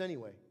Jesus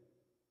anyway,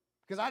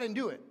 because I didn't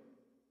do it.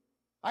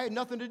 I had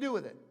nothing to do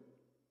with it.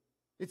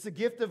 It's a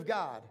gift of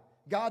God.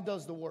 God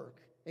does the work.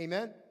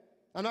 Amen?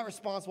 I'm not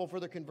responsible for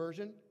their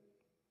conversion.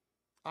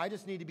 I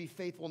just need to be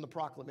faithful in the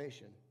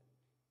proclamation.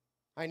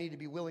 I need to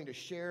be willing to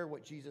share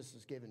what Jesus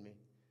has given me.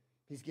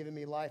 He's given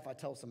me life. I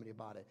tell somebody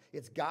about it.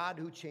 It's God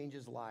who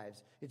changes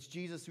lives. It's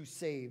Jesus who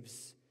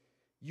saves.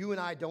 You and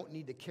I don't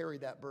need to carry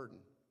that burden,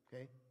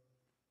 okay?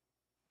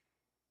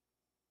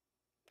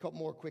 A couple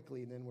more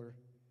quickly, and then we're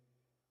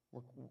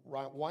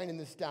winding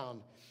this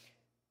down.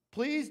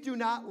 Please do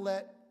not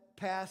let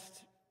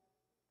past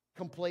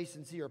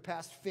complacency or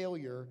past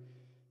failure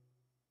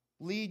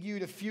lead you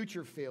to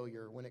future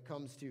failure when it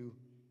comes to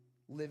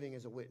living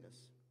as a witness.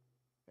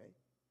 Okay?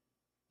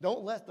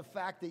 Don't let the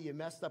fact that you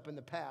messed up in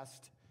the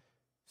past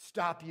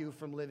stop you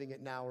from living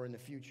it now or in the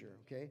future.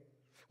 Okay?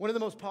 One of the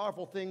most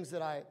powerful things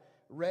that I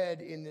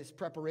read in this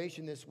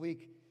preparation this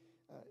week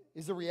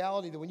is the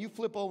reality that when you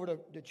flip over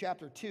to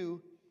chapter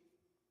 2,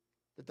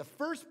 that the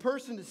first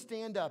person to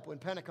stand up when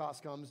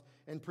Pentecost comes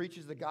and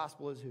preaches the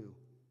gospel is who?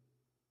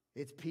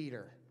 It's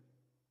Peter.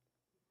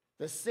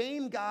 The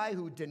same guy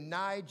who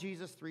denied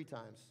Jesus 3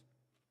 times.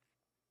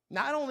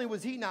 Not only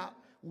was he not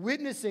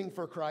witnessing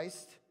for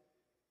Christ,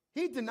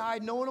 he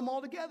denied knowing him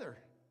altogether.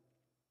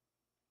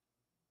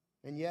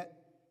 And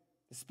yet,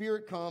 the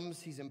Spirit comes,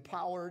 he's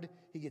empowered,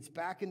 he gets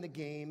back in the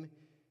game,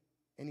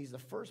 and he's the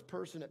first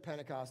person at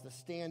Pentecost to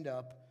stand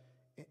up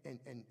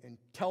and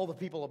tell the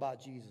people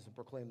about Jesus and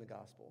proclaim the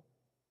gospel.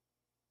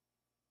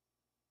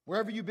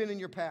 Wherever you've been in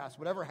your past,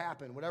 whatever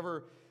happened,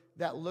 whatever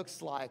that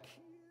looks like,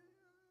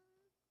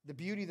 the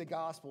beauty of the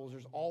gospel is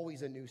there's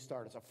always a new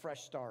start. It's a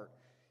fresh start.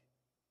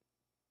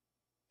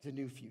 It's a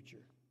new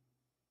future.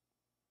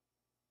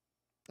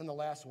 And the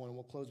last one, and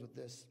we'll close with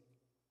this.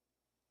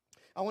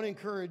 I want to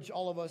encourage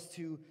all of us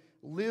to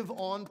live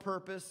on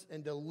purpose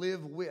and to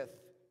live with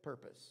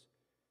purpose.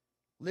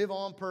 Live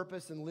on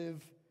purpose and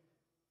live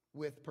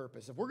with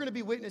purpose. If we're going to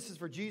be witnesses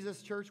for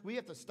Jesus, church, we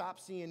have to stop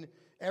seeing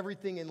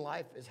everything in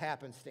life as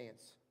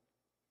happenstance.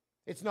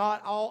 It's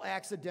not all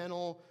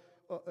accidental.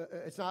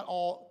 It's not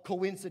all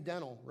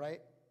coincidental, right?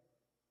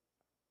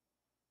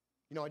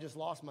 I just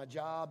lost my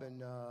job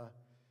and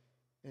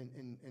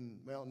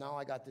well, now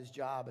I got this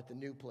job at the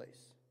new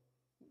place.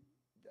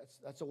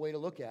 That's a way to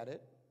look at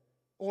it.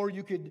 Or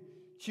you could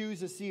choose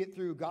to see it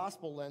through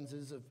gospel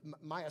lenses of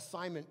my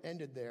assignment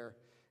ended there,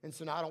 and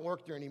so now I don't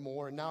work there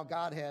anymore, and now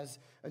God has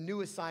a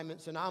new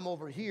assignment, so now I'm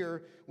over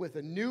here with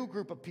a new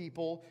group of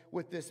people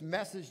with this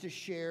message to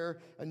share,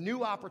 a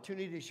new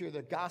opportunity to share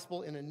the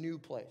gospel in a new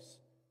place.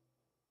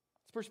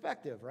 It's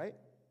perspective, right?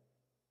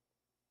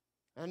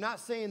 And I'm not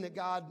saying that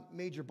God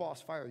made your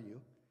boss fire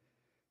you.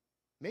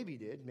 Maybe he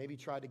did. Maybe he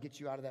tried to get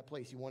you out of that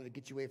place. He wanted to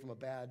get you away from a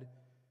bad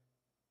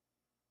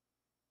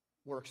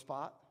work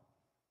spot.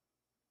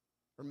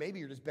 Or maybe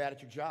you're just bad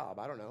at your job.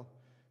 I don't know.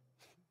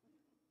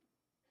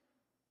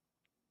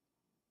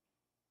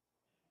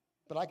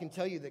 But I can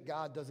tell you that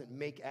God doesn't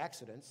make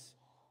accidents.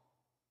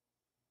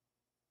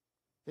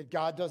 That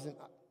God doesn't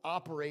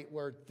operate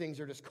where things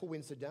are just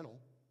coincidental.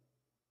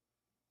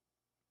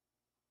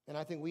 And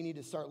I think we need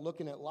to start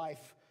looking at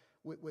life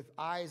with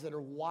eyes that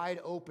are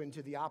wide open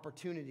to the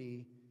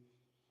opportunity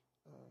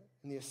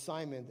and the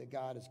assignment that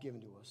God has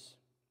given to us.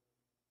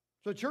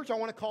 So, church, I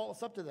want to call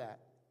us up to that.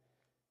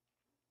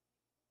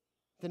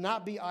 To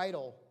not be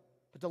idle,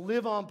 but to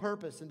live on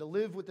purpose and to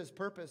live with this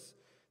purpose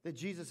that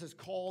Jesus has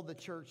called the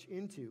church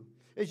into.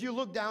 As you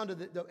look down to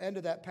the end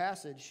of that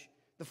passage,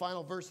 the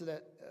final verse of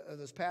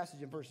this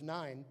passage in verse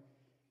 9,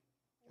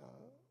 it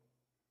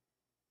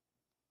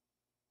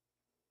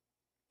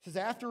says,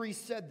 after he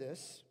said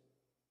this,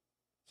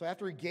 so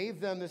after he gave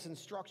them this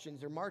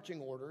instructions, their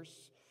marching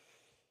orders,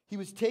 he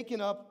was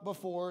taken up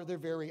before their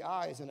very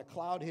eyes, and a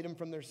cloud hid him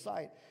from their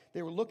sight.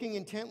 They were looking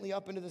intently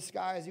up into the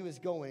sky as he was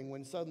going,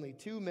 when suddenly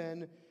 2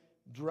 men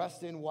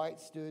dressed in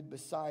white stood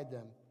beside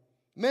them.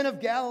 Men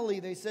of Galilee,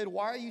 they said,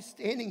 why are you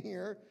standing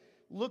here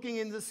looking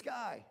into the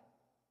sky?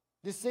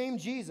 This same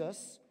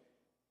Jesus,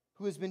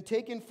 who has been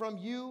taken from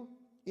you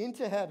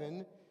into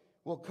heaven,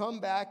 will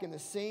come back in the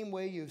same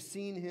way you have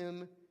seen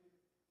him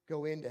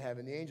go into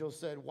heaven. The angel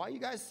said, why are you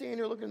guys standing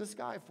here looking in the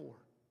sky for?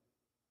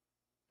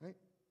 Right?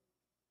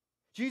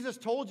 Jesus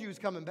told you he was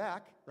coming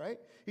back, right?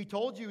 He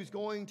told you he was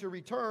going to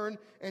return.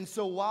 And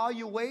so while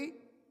you wait,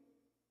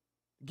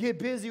 get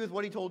busy with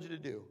what he told you to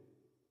do.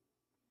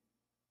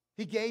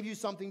 He gave you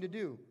something to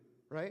do,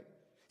 right?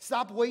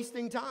 Stop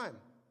wasting time.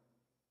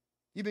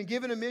 You've been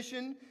given a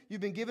mission.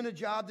 You've been given a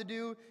job to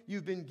do.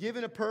 You've been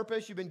given a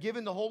purpose. You've been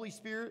given the Holy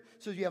Spirit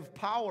so you have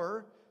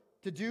power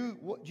to do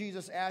what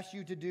Jesus asked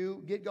you to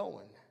do, get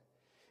going.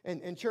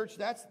 And church,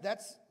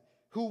 that's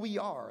who we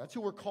are. That's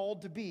who we're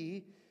called to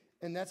be.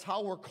 And that's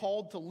how we're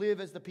called to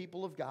live as the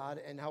people of God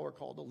and how we're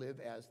called to live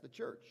as the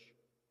church.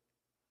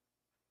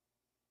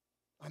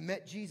 I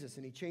met Jesus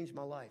and he changed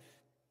my life.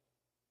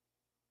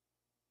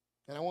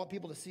 And I want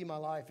people to see my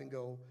life and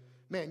go,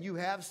 man, you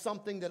have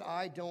something that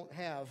I don't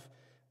have,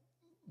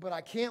 but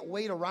I can't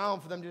wait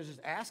around for them to just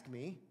ask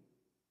me.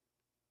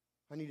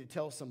 I need to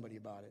tell somebody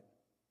about it.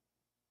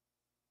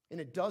 And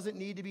it doesn't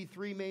need to be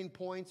 3 main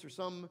points or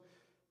some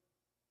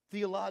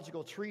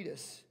theological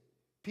treatise.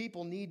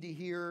 People need to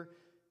hear,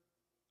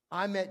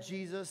 I met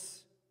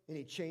Jesus and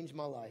he changed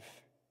my life.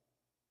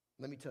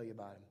 Let me tell you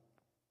about him.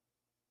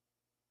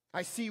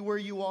 I see where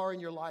you are in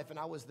your life and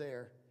I was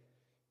there.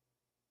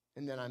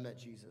 And then I met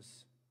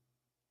Jesus.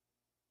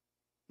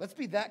 Let's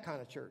be that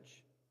kind of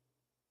church.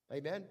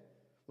 Amen?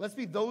 Let's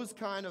be those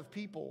kind of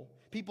people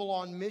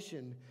on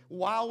mission,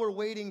 while we're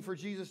waiting for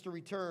Jesus to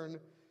return,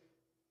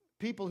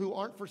 people who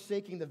aren't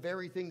forsaking the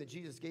very thing that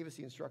Jesus gave us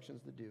the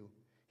instructions to do.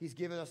 He's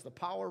given us the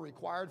power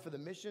required for the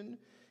mission.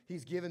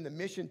 He's given the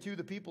mission to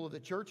the people of the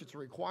church. It's a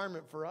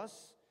requirement for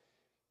us.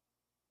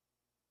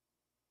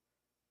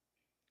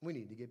 We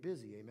need to get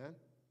busy, amen?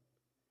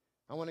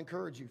 I want to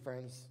encourage you,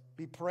 friends.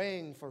 Be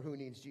praying for who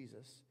needs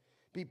Jesus.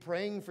 Be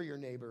praying for your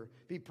neighbor.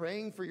 Be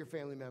praying for your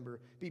family member.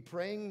 Be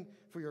praying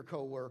for your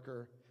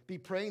coworker. Be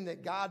praying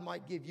that God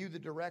might give you the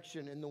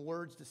direction and the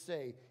words to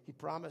say. He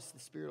promised the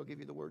Spirit will give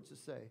you the words to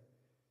say.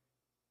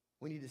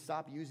 We need to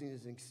stop using it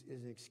as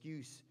an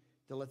excuse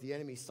to let the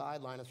enemy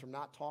sideline us from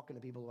not talking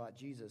to people about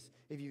Jesus.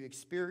 If you've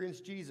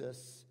experienced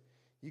Jesus,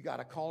 you got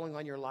a calling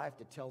on your life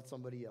to tell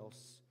somebody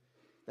else.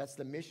 That's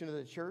the mission of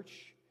the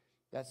church.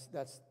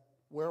 That's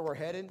where we're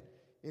headed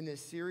in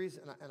this series,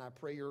 and I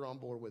pray you're on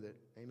board with it.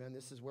 Amen.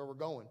 This is where we're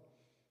going.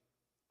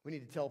 We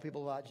need to tell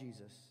people about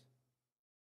Jesus.